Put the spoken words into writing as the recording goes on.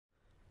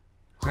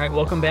All right,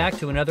 welcome back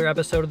to another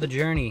episode of The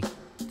Journey.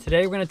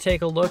 Today we're going to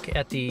take a look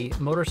at the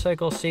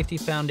Motorcycle Safety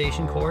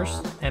Foundation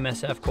course,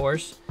 MSF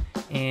course,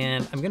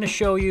 and I'm going to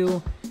show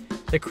you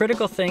the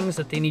critical things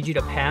that they need you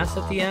to pass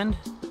at the end.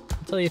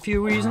 I'll tell you a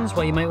few reasons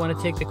why you might want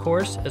to take the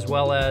course, as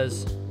well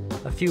as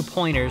a few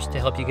pointers to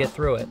help you get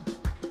through it.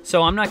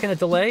 So I'm not going to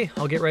delay,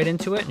 I'll get right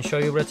into it and show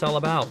you what it's all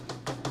about.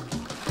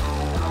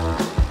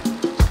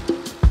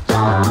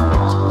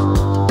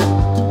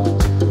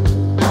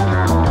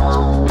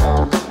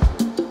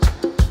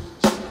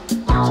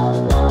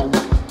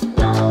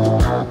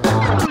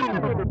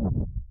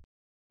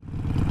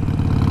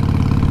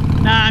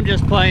 I'm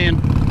just playing.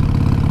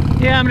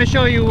 Yeah, I'm going to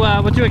show you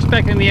what to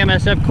expect in the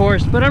MSF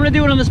course, but I'm going to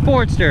do it on the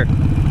Sportster.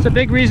 It's a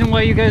big reason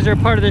why you guys are a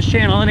part of this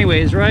channel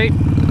anyways, right?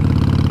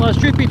 Plus,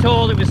 truth be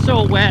told, it was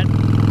so wet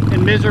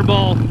and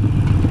miserable,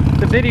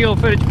 the video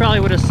footage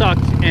probably would have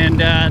sucked,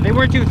 and they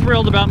weren't too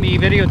thrilled about me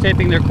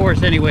videotaping their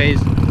course anyways.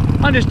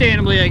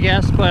 Understandably, I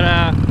guess, but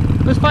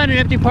let's find an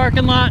empty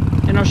parking lot,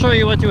 and I'll show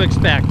you what to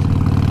expect.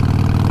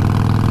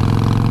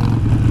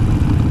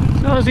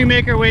 So as we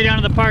make our way down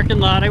to the parking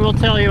lot, I will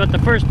tell you at the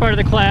first part of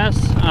the class,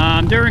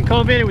 during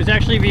COVID, it was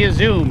actually via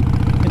Zoom.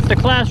 It's the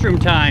classroom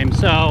time,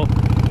 so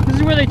this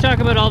is where they talk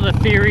about all the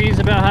theories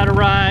about how to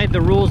ride, the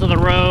rules of the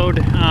road,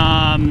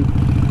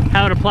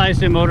 how it applies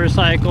to a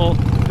motorcycle.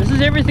 This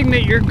is everything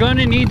that you're going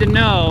to need to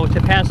know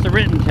to pass the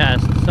written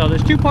test. So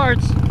there's two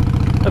parts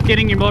of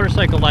getting your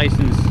motorcycle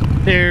license.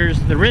 There's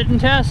the written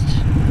test,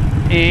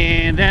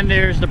 and then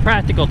there's the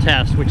practical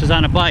test, which is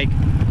on a bike.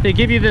 They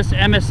give you this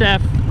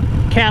MSF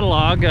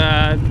catalog,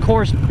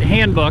 course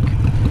handbook,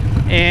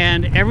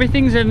 and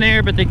everything's in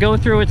there, but they go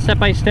through it step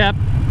by step.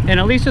 And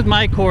at least with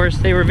my course,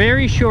 they were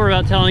very sure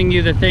about telling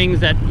you the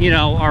things that, you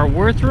know, are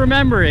worth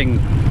remembering,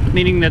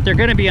 meaning that they're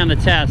going to be on the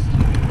test.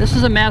 This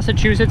is a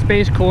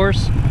Massachusetts-based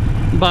course,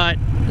 but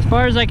as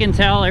far as I can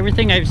tell,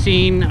 everything I've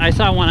seen, I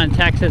saw one in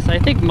Texas. I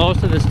think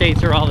most of the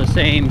states are all the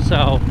same.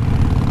 So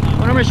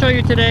what I'm going to show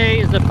you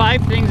today is the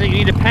 5 things that you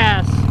need to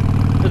pass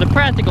for the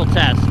practical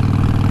test,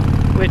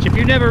 which, if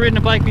you've never ridden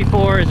a bike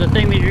before, is the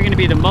thing that you're going to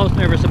be the most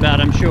nervous about,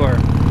 I'm sure.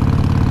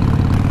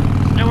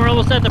 Now we're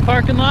almost at the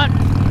parking lot.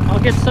 I'll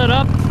get set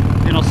up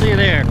and I'll see you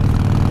there.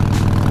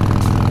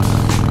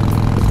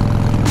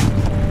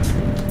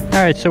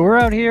 Alright, so we're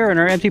out here in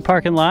our empty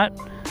parking lot.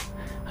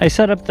 I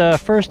set up the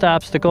first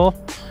obstacle,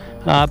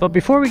 but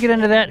before we get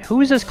into that,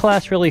 who is this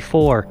class really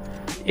for?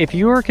 If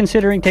you're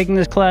considering taking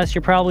this class,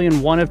 you're probably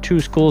in one of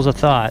 2 schools of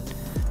thought.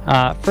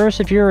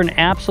 First, if you're an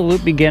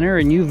absolute beginner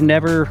and you've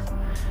never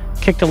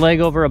kicked a leg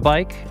over a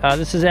bike,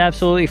 this is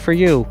absolutely for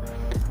you.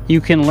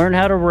 You can learn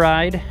how to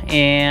ride,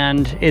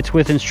 and it's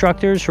with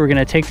instructors who are going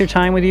to take their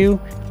time with you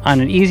on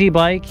an easy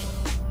bike.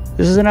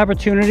 This is an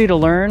opportunity to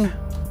learn,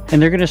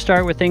 and they're going to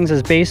start with things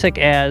as basic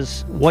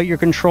as what your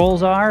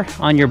controls are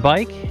on your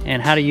bike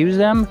and how to use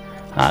them,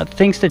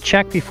 things to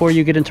check before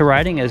you get into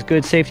riding as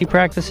good safety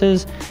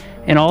practices,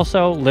 and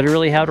also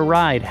literally how to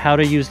ride, how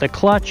to use the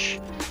clutch,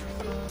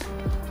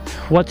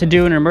 what to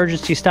do in an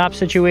emergency stop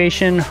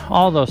situation,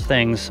 all those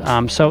things.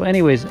 So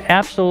anyways,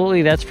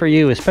 absolutely that's for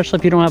you, especially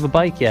if you don't have a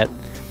bike yet.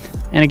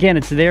 And again,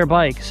 it's their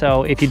bike,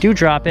 so if you do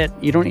drop it,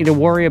 you don't need to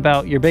worry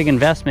about your big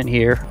investment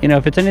here. You know,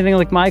 if it's anything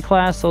like my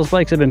class, those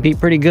bikes have been beat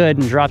pretty good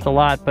and dropped a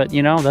lot, but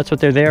you know, that's what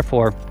they're there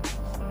for.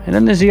 And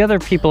then there's the other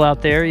people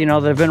out there, you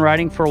know, that have been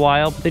riding for a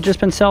while, but they've just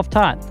been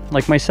self-taught,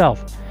 like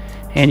myself.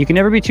 And you can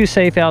never be too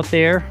safe out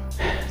there.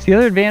 The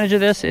other advantage of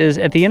this is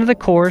at the end of the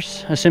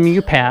course, assuming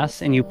you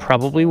pass, and you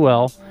probably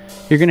will,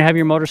 you're going to have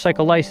your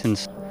motorcycle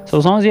license. So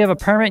as long as you have a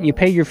permit and you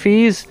pay your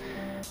fees,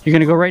 you're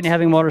going to go right into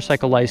having a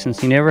motorcycle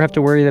license. You never have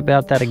to worry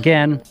about that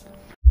again.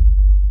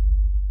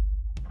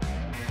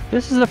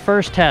 This is the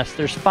first test.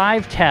 There's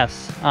 5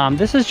 tests.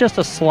 This is just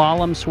a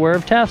slalom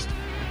swerve test.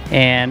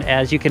 And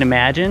as you can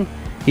imagine,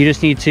 you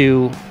just need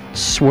to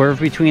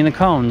swerve between the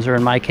cones, or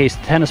in my case,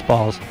 the tennis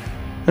balls.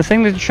 The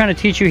thing that they're trying to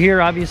teach you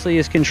here, obviously,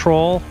 is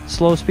control,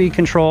 slow speed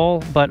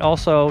control, but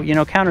also, you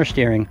know, counter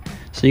steering.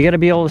 So you got to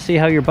be able to see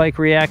how your bike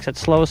reacts at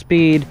slow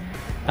speed.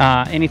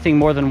 Anything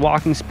more than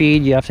walking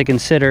speed, you have to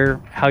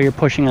consider how you're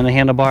pushing on the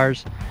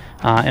handlebars.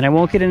 And I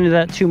won't get into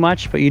that too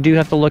much, but you do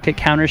have to look at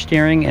counter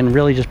steering and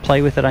really just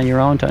play with it on your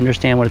own to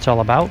understand what it's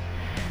all about.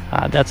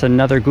 That's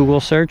another Google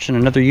search and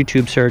another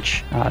YouTube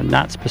search,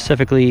 not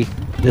specifically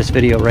this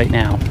video right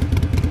now.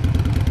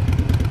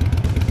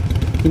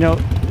 You know,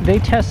 they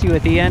test you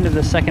at the end of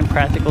the second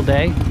practical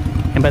day,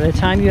 and by the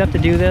time you have to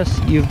do this,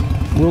 you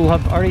will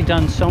have already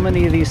done so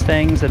many of these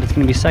things that it's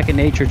going to be second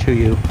nature to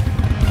you.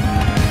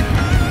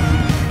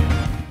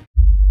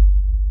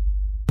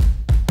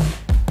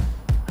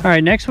 All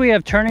right, next we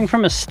have turning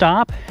from a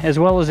stop as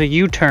well as a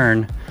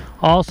U-turn,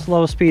 all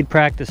slow speed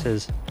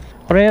practices.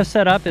 What I have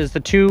set up is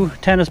the 2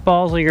 tennis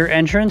balls are your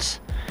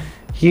entrance.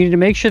 You need to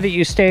make sure that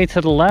you stay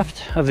to the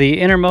left of the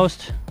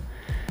innermost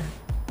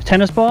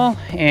tennis ball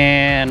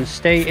and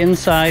stay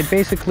inside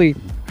basically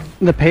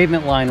the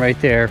pavement line right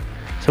there.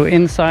 So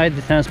inside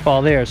the tennis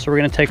ball there. So we're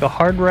going to take a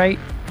hard right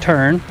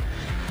turn.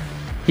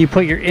 You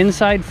put your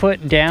inside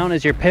foot down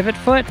as your pivot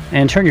foot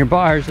and turn your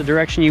bars the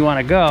direction you want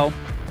to go.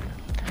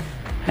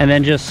 and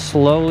then just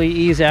slowly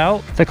ease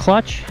out the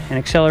clutch and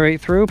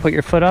accelerate through, put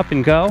your foot up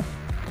and go.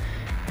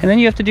 And then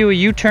you have to do a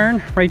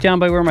U-turn right down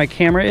by where my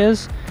camera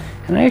is.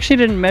 And I actually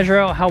didn't measure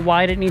out how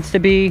wide it needs to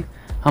be.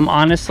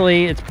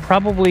 Honestly, it's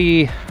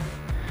probably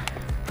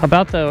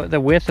about the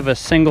width of a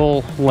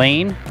single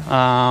lane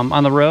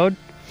on the road.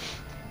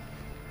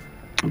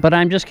 But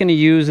I'm just gonna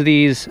use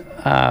these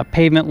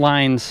pavement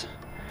lines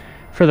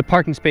for the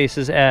parking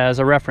spaces as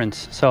a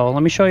reference. So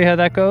let me show you how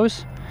that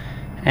goes.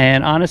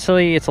 And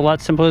honestly, it's a lot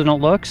simpler than it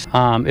looks.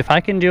 If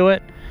I can do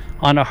it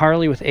on a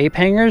Harley with ape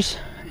hangers,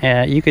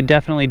 you could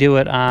definitely do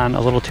it on a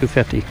little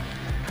 250.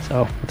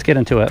 So let's get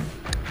into it.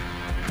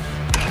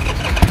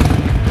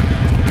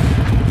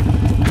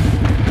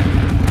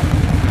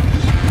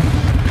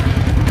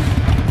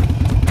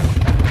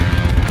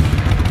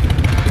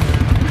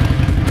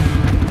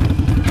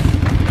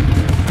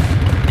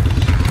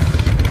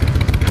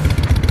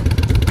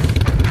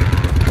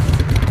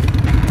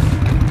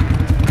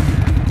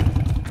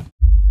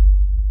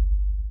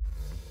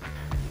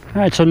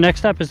 All right, so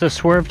next up is the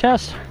swerve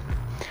test.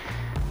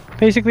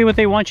 Basically what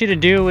they want you to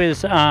do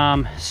is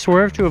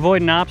swerve to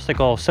avoid an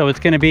obstacle. So it's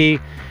going to be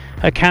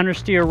a counter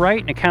steer right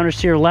and a counter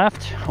steer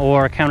left,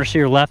 or a counter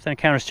steer left and a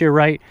counter steer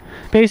right.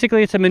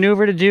 Basically it's a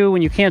maneuver to do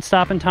when you can't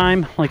stop in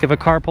time, like if a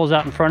car pulls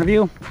out in front of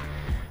you.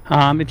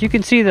 If you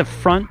can see the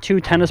front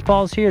two tennis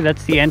balls here,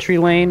 that's the entry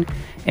lane,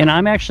 and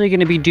I'm actually going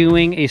to be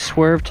doing a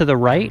swerve to the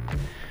right.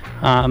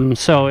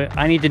 So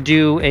I need to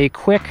do a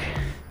quick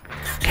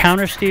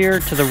counter steer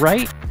to the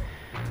right,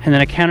 and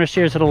then a counter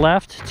steer to the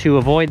left to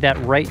avoid that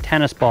right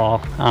tennis ball.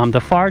 The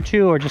far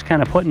two are just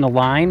kind of put in the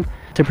line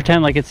to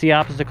pretend like it's the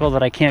obstacle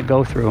that I can't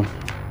go through.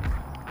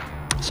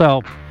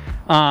 So,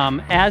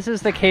 as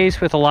is the case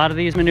with a lot of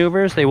these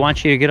maneuvers, they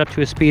want you to get up to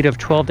a speed of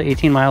 12 to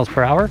 18 miles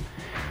per hour.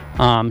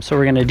 So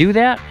we're gonna do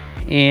that.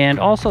 And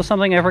also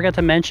something I forgot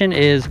to mention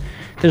is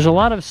there's a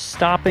lot of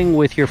stopping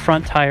with your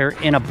front tire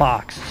in a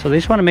box. So they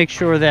just wanna make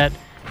sure that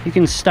you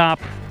can stop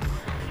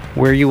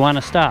where you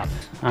wanna stop.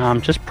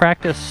 Just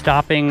practice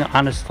stopping.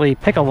 Honestly,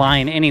 pick a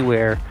line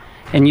anywhere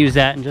and use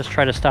that, and just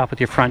try to stop with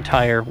your front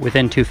tire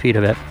within 2 feet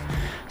of it.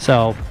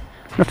 So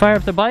I'm gonna fire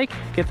up the bike,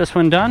 get this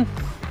one done.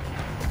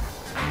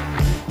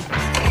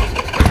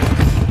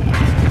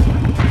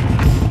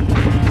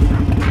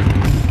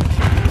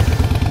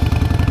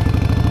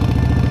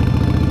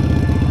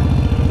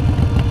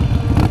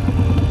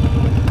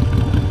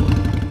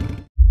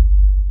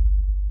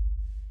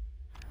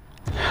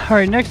 All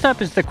right, next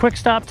up is the quick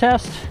stop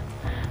test.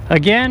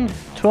 Again,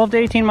 12 to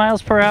 18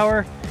 miles per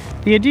hour.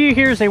 The idea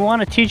here is they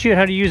want to teach you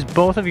how to use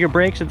both of your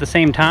brakes at the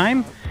same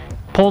time.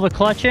 Pull the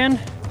clutch in,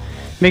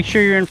 make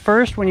sure you're in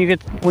first when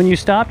you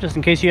stop, just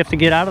in case you have to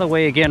get out of the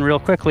way again real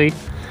quickly.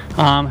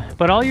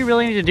 But all you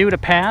really need to do to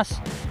pass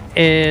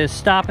is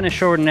stop in a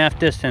short enough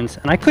distance.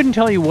 And I couldn't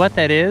tell you what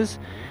that is,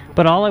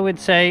 but all I would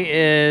say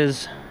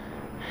is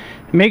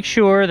make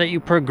sure that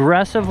you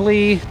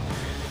progressively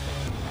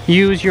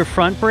use your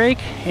front brake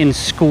and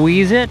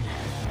squeeze it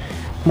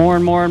more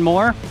and more and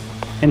more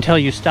until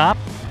you stop,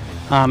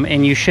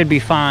 and you should be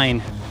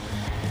fine.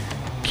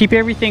 Keep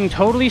everything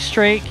totally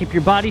straight, keep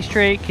your body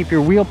straight, keep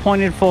your wheel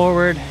pointed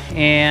forward,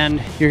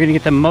 and you're gonna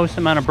get the most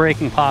amount of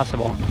braking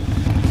possible.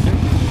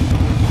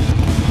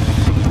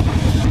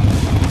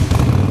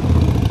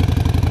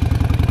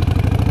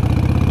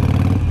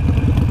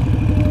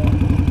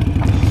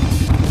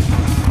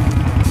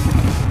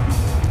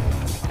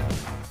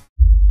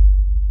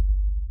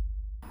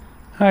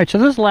 All right, so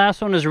this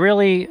last one is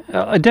really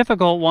a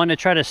difficult one to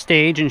try to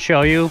stage and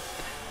show you,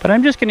 but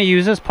I'm just going to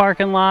use this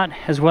parking lot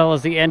as well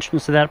as the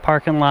entrance to that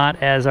parking lot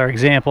as our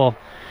example.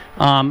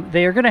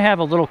 They are going to have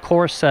a little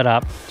course set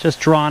up,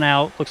 just drawn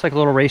out, looks like a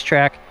little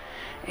racetrack.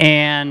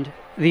 And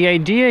the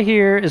idea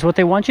here is what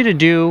they want you to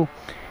do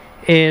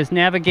is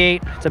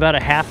navigate. It's about a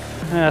half,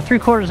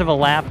 3/4 of a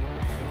lap,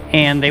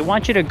 and they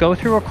want you to go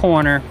through a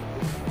corner,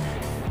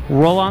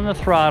 roll on the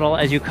throttle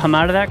as you come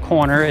out of that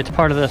corner. It's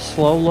part of the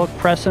slow look,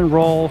 press and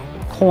roll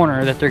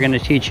corner that they're going to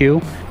teach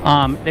you.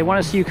 They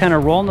want to see you kind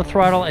of roll on the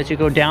throttle as you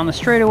go down the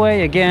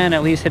straightaway, again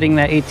at least hitting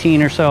that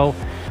 18 or so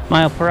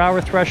mile per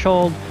hour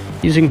threshold,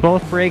 using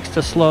both brakes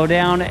to slow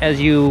down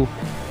as you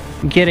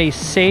get a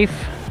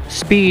safe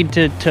speed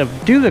to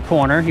do the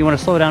corner. You want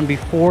to slow down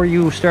before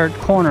you start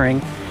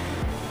cornering.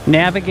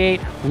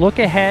 Navigate, look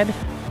ahead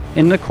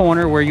in the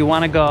corner where you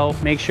want to go,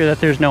 make sure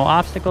that there's no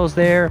obstacles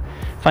there,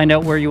 find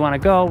out where you want to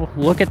go,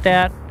 look at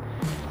that,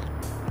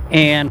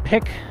 and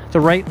pick the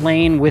right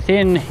lane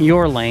within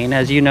your lane.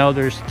 As you know,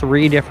 there's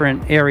 3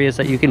 different areas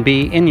that you can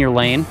be in your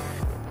lane.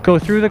 Go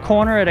through the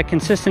corner at a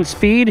consistent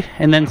speed,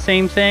 and then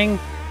same thing,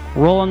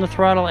 roll on the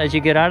throttle as you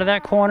get out of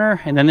that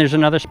corner, and then there's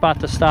another spot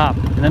to stop,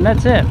 and then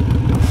that's it.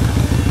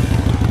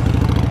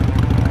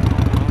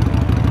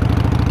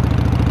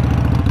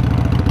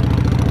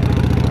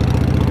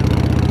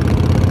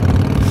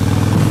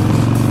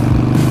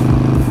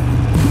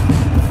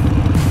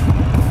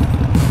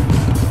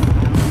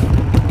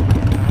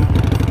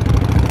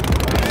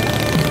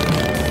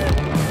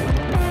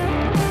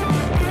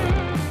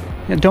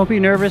 Don't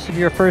be nervous if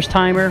you're a first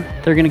timer.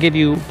 They're going to give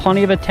you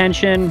plenty of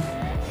attention,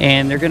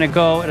 and they're going to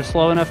go at a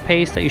slow enough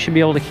pace that you should be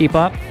able to keep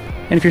up.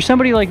 And if you're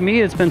somebody like me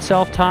that's been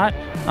self-taught,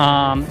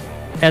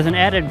 as an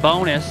added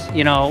bonus,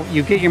 you know,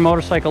 you get your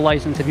motorcycle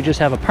license if you just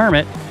have a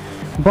permit,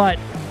 but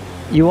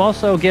you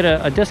also get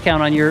a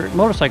discount on your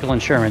motorcycle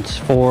insurance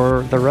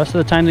for the rest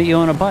of the time that you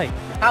own a bike.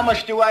 How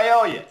much do I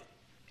owe you?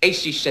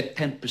 AC said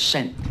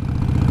 10%.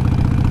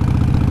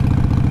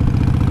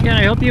 Again,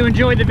 I hope you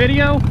enjoyed the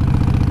video.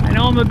 I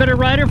know I'm a better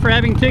rider for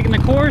having taken the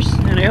course,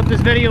 and I hope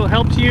this video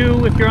helps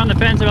you if you're on the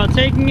fence about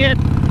taking it,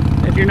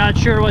 if you're not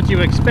sure what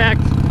to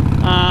expect.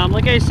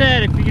 Like I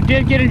said, if you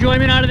did get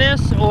enjoyment out of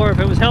this, or if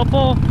it was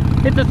helpful,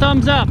 hit the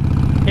thumbs up.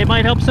 It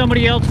might help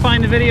somebody else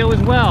find the video as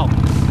well.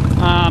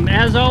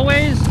 As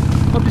always,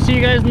 hope to see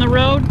you guys on the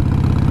road.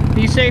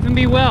 Be safe and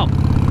be well.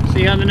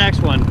 See you on the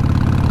next one.